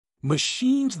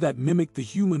Machines that mimic the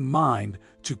human mind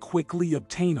to quickly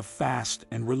obtain a fast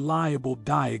and reliable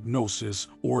diagnosis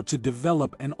or to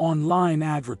develop an online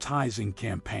advertising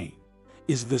campaign.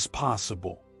 Is this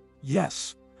possible?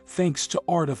 Yes, thanks to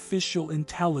artificial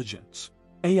intelligence,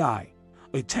 AI,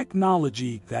 a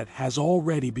technology that has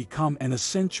already become an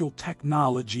essential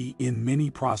technology in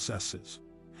many processes.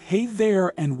 Hey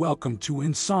there and welcome to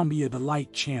Insomnia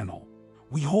Delight channel.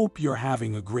 We hope you're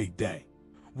having a great day.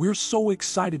 We're so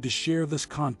excited to share this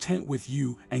content with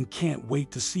you and can't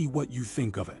wait to see what you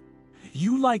think of it.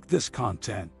 You like this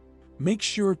content? Make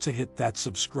sure to hit that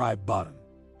subscribe button.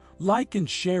 Like and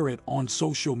share it on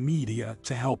social media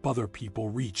to help other people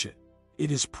reach it.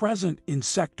 It is present in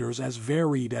sectors as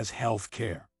varied as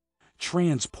healthcare,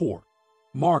 transport,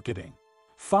 marketing,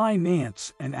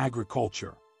 finance, and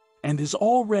agriculture, and is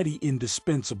already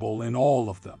indispensable in all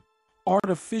of them.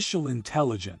 Artificial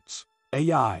intelligence,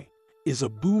 AI, is a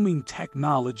booming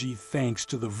technology thanks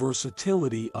to the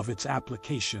versatility of its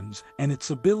applications and its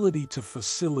ability to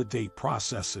facilitate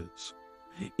processes.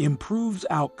 It improves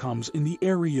outcomes in the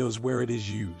areas where it is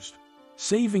used,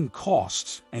 saving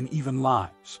costs and even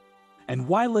lives. And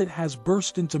while it has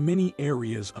burst into many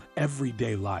areas of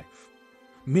everyday life,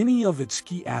 many of its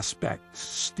key aspects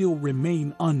still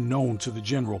remain unknown to the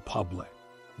general public.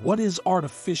 What is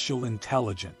artificial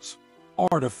intelligence?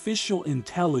 Artificial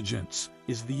intelligence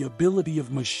is the ability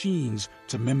of machines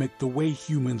to mimic the way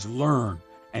humans learn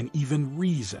and even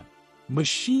reason.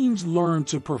 Machines learn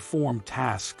to perform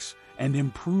tasks and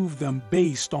improve them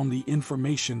based on the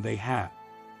information they have,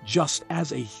 just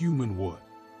as a human would.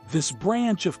 This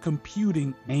branch of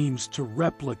computing aims to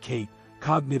replicate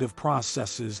cognitive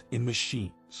processes in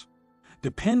machines.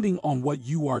 Depending on what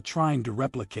you are trying to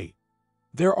replicate,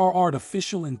 there are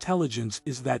artificial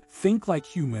intelligences that think like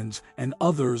humans and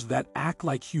others that act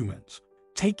like humans,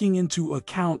 taking into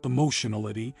account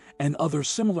emotionality and other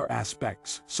similar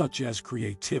aspects such as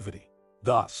creativity.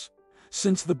 Thus,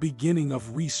 since the beginning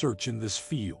of research in this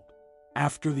field,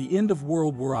 after the end of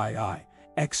World War II,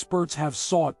 experts have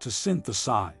sought to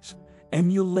synthesize,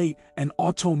 emulate, and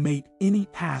automate any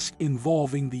task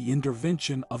involving the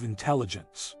intervention of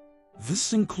intelligence.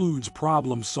 This includes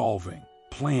problem solving,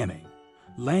 planning,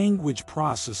 language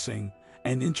processing,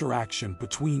 and interaction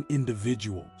between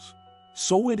individuals.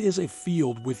 So it is a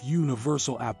field with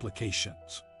universal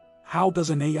applications. How does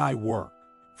an AI work?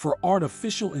 For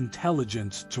artificial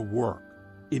intelligence to work,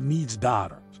 it needs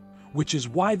data, which is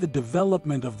why the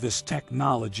development of this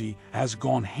technology has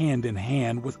gone hand in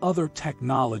hand with other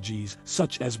technologies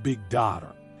such as big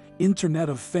data, Internet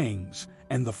of Things,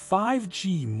 and the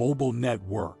 5G mobile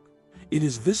network. It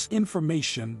is this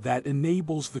information that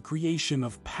enables the creation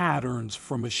of patterns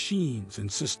for machines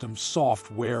and system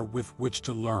software with which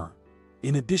to learn.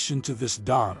 In addition to this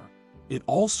data, it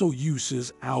also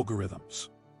uses algorithms.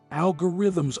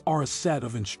 Algorithms are a set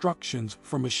of instructions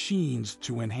for machines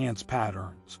to enhance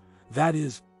patterns. That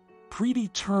is,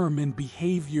 predetermined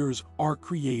behaviors are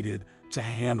created to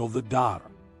handle the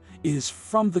data. It is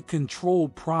from the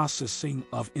controlled processing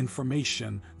of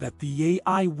information that the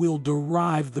AI will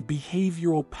derive the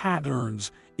behavioral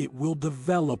patterns it will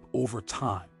develop over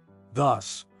time.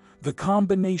 Thus, the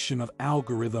combination of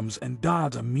algorithms and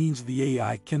data means the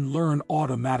AI can learn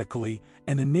automatically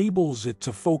and enables it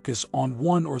to focus on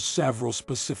one or several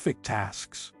specific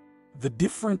tasks. The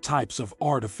different types of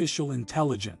artificial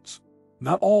intelligence.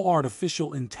 Not all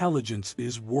artificial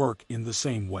intelligences work in the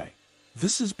same way.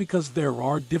 This is because there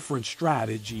are different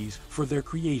strategies for their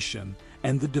creation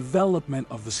and the development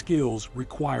of the skills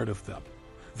required of them.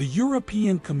 The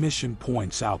European Commission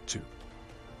points out to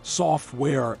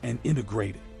software and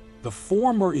integrated. The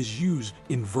former is used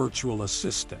in virtual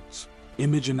assistants,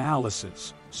 image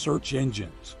analysis, search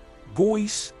engines,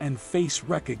 voice and face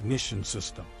recognition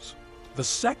systems. The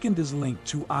second is linked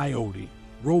to IoT,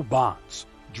 robots,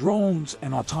 drones,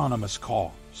 and autonomous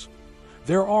cars.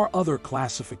 There are other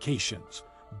classifications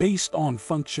based on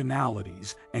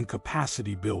functionalities and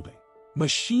capacity building.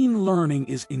 Machine learning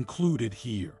is included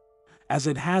here, as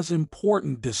it has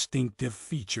important distinctive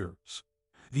features.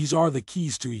 These are the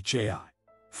keys to each AI.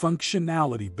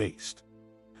 Functionality-based.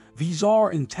 These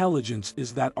are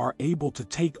intelligences that are able to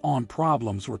take on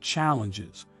problems or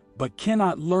challenges, but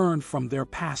cannot learn from their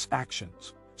past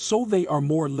actions, so they are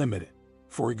more limited.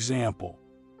 For example,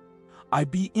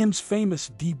 IBM's famous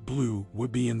Deep Blue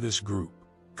would be in this group.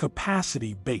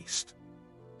 Capacity-based.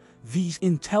 These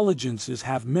intelligences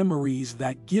have memories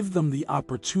that give them the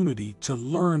opportunity to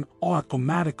learn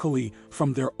automatically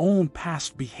from their own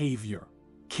past behavior.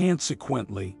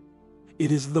 Consequently, it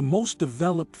is the most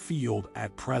developed field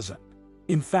at present.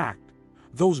 In fact,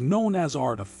 Those known as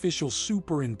artificial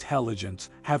superintelligence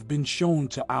have been shown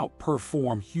to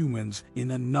outperform humans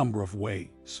in a number of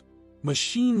ways.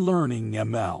 Machine learning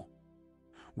 (ML).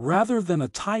 Rather than a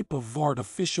type of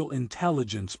artificial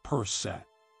intelligence per se,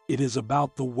 it is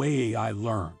about the way AI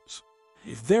learns.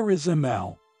 If there is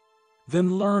ML,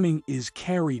 then learning is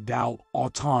carried out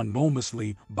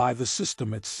autonomously by the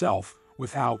system itself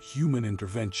without human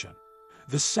intervention.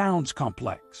 This sounds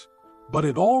complex, but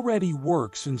it already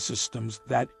works in systems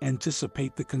that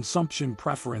anticipate the consumption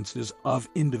preferences of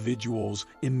individuals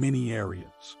in many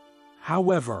areas.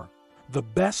 However, the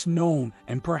best known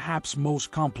and perhaps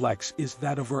most complex is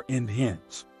that of Ernst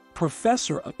Hintz,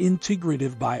 professor of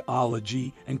integrative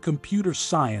biology and computer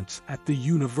science at the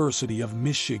University of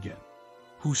Michigan,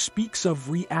 who speaks of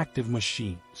reactive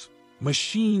machines,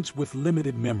 machines with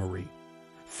limited memory,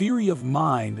 theory of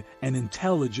mind, and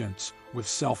intelligence with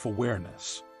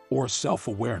self-awareness, or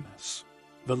self-awareness.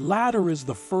 The latter is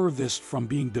the furthest from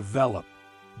being developed,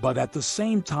 but at the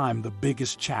same time the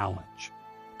biggest challenge.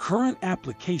 Current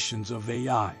applications of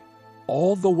AI.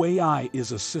 Although AI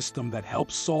is a system that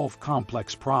helps solve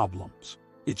complex problems,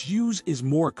 its use is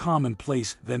more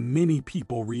commonplace than many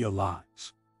people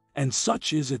realize. And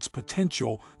such is its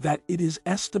potential that it is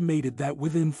estimated that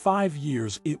within 5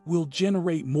 years it will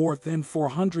generate more than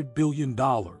 $400 billion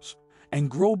and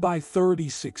grow by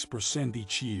 36%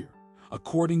 each year,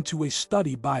 according to a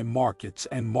study by Markets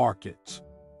and Markets,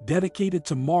 dedicated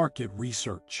to market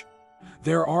research.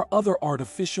 There are other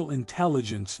artificial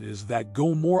intelligences that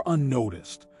go more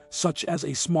unnoticed, such as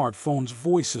a smartphone's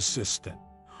voice assistant,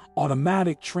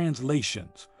 automatic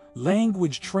translations,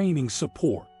 language training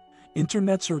support,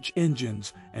 internet search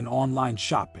engines, and online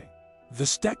shopping.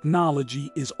 This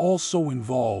technology is also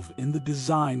involved in the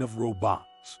design of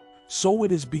robots, so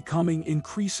it is becoming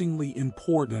increasingly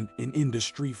important in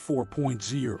Industry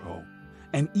 4.0,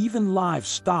 and even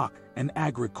livestock and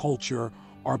agriculture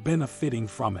are benefiting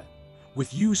from it,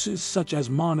 with uses such as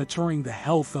monitoring the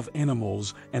health of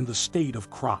animals and the state of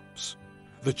crops.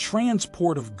 The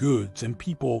transport of goods and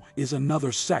people is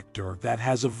another sector that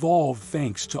has evolved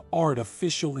thanks to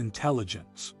artificial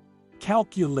intelligence.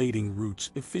 Calculating routes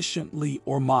efficiently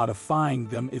or modifying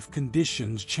them if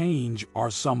conditions change are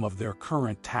some of their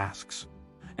current tasks.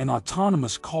 An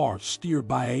autonomous car steered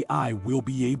by AI will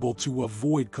be able to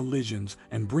avoid collisions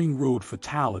and bring road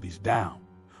fatalities down.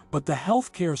 But the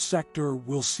healthcare sector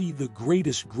will see the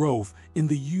greatest growth in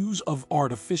the use of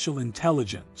artificial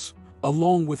intelligence,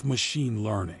 along with machine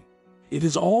learning. It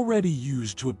is already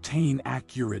used to obtain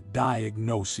accurate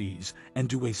diagnoses and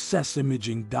to assess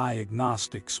imaging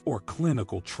diagnostics or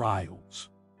clinical trials.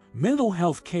 Mental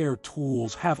health care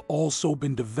tools have also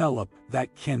been developed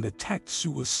that can detect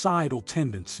suicidal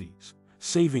tendencies,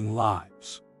 saving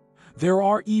lives. There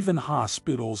are even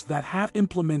hospitals that have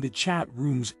implemented chat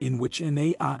rooms in which an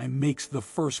AI makes the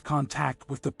first contact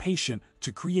with the patient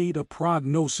to create a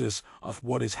prognosis of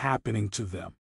what is happening to them.